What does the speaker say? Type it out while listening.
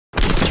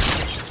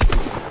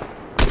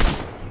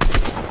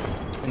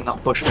I'm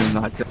not pushing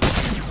him like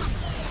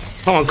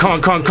that. Come on, come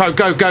on, come on, go,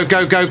 go, go,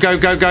 go, go, go,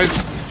 go, go.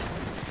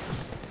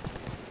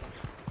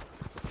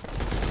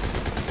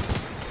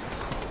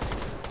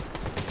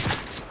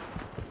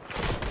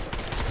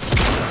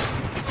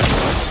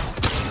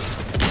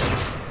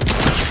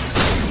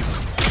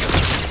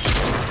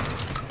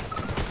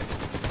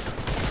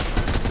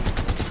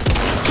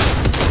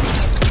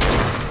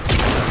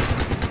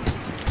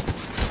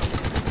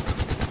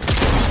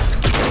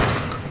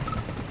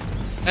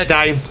 They're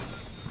down.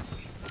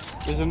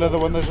 There's another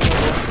one, there's another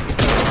one.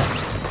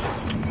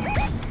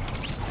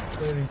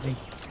 Where is he?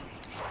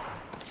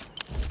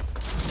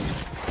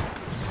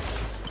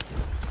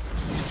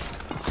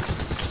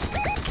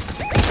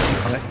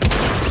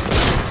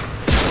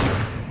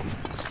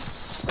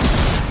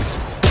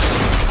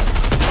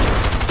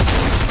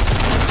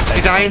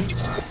 They're down.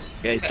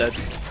 Yeah, he's dead.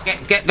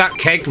 Get that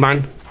keg,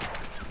 man.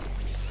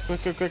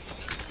 Quick, quick, quick.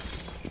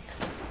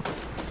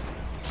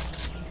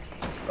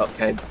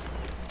 Okay.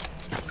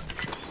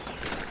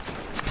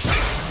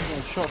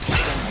 Shot from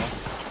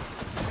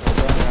somewhere.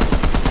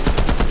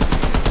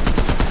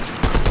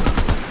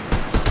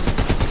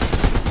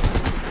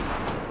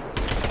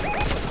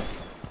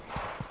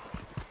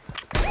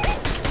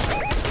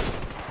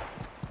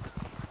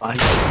 Fine.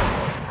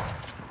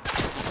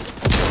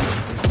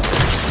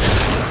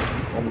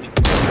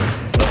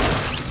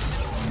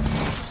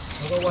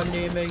 I've got one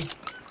near me.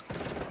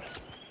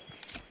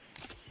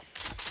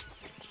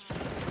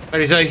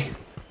 Where is he?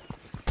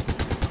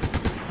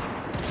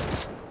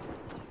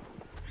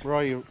 Where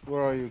are you?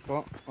 Where are you,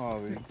 Cot?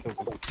 Oh, you killed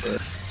him.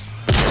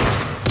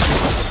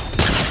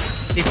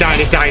 He's down,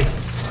 he's down.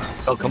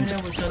 Oh, come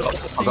There was a I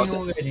thing got it.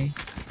 already.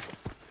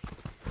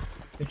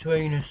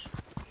 Between us.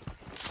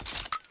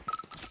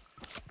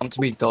 Come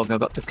to me, dog. I've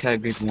got the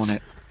keg if you want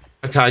it.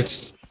 Okay,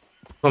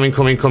 coming,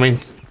 coming, coming.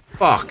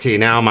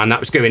 Fucking hell, man, that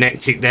was going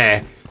hectic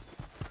there.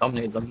 Don't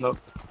need them, look.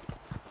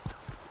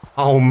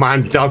 Oh,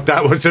 man, dog,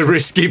 that was a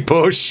risky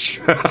push.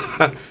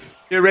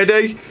 You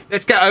ready?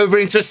 Let's get over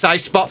into a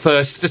safe spot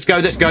first. Let's go,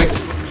 let's go.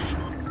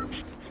 Come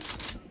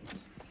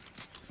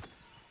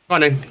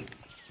on in.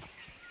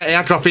 Hey,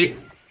 I'll drop it.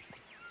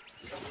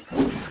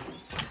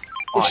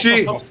 Oh,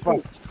 shit.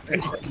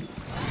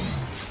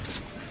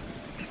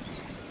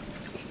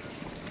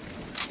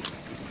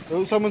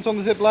 Oh, someone's on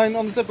the zip line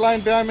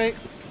behind me.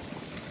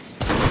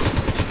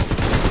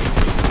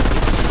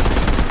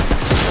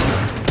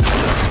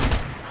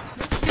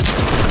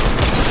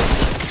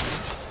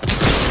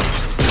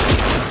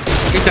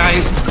 He's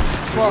down.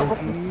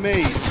 Fuck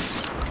me.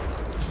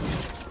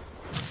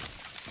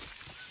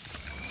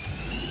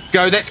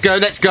 Go, let's go,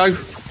 let's go.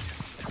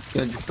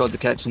 Yeah, just got the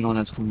catch and on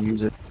it, come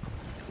use it.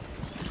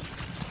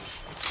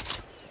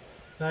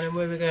 Darling,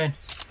 where are we going?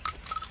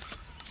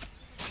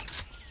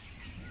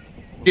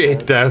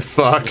 Get the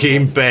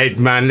fucking bed,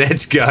 man.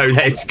 Let's go,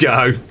 let's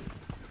go.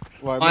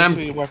 Right, I am- make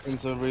sure your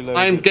weapons are reloaded.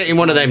 I'm getting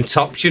one of them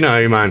tops, you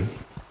know, man.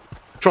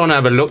 Trying to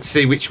have a look,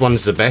 see which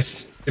one's the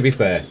best, to be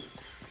fair.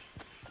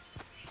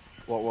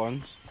 What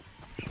ones?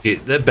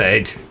 Get the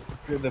bed.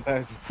 Get the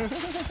bed.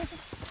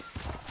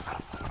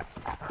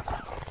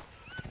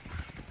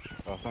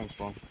 Oh, thanks,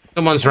 Mom.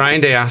 Someone's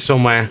round here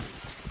somewhere.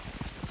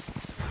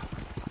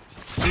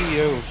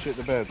 CEO, shit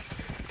the bed.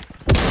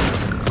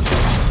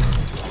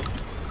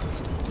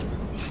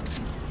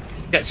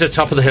 Get to the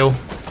top of the hill.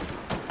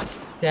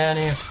 Down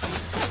here.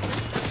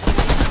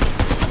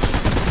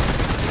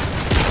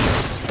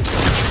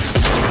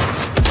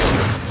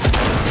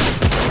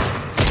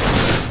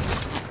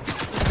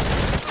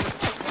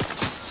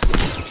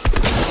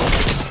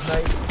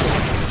 Mate,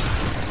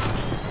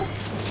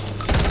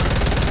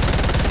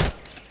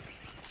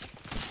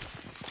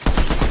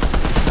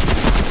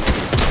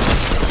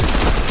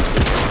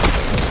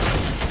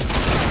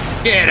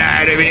 Get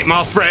out of it,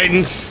 my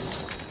friends.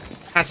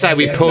 That's how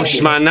we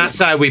push, man. That's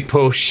how we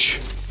push.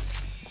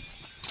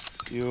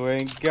 You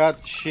ain't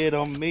got shit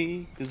on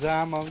me, cause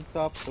I'm on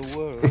top of the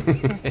world.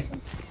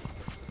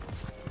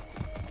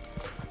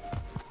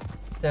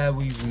 there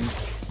we root.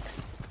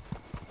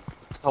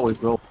 Oh, we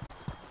roll.